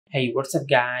Hey, what's up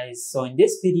guys? So in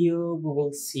this video, we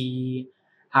will see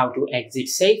how to exit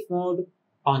safe mode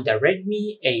on the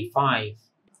Redmi A5.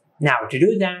 Now to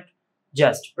do that,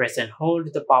 just press and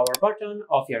hold the power button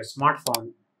of your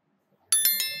smartphone.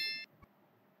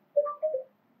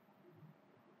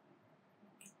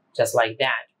 Just like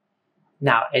that.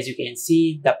 Now as you can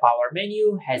see, the power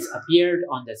menu has appeared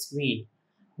on the screen.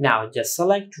 Now just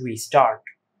select restart.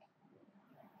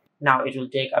 Now it will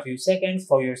take a few seconds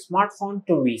for your smartphone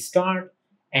to restart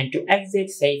and to exit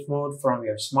safe mode from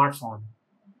your smartphone.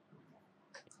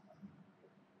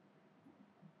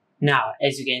 Now,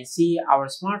 as you can see, our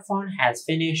smartphone has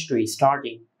finished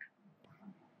restarting.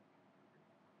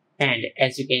 And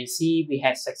as you can see, we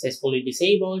have successfully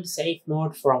disabled safe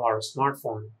mode from our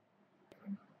smartphone.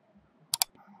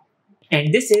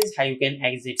 And this is how you can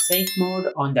exit safe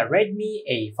mode on the Redmi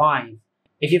A5.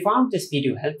 If you found this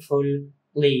video helpful,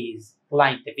 please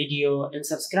like the video and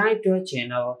subscribe to our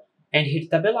channel and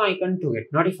hit the bell icon to get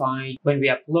notified when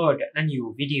we upload a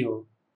new video.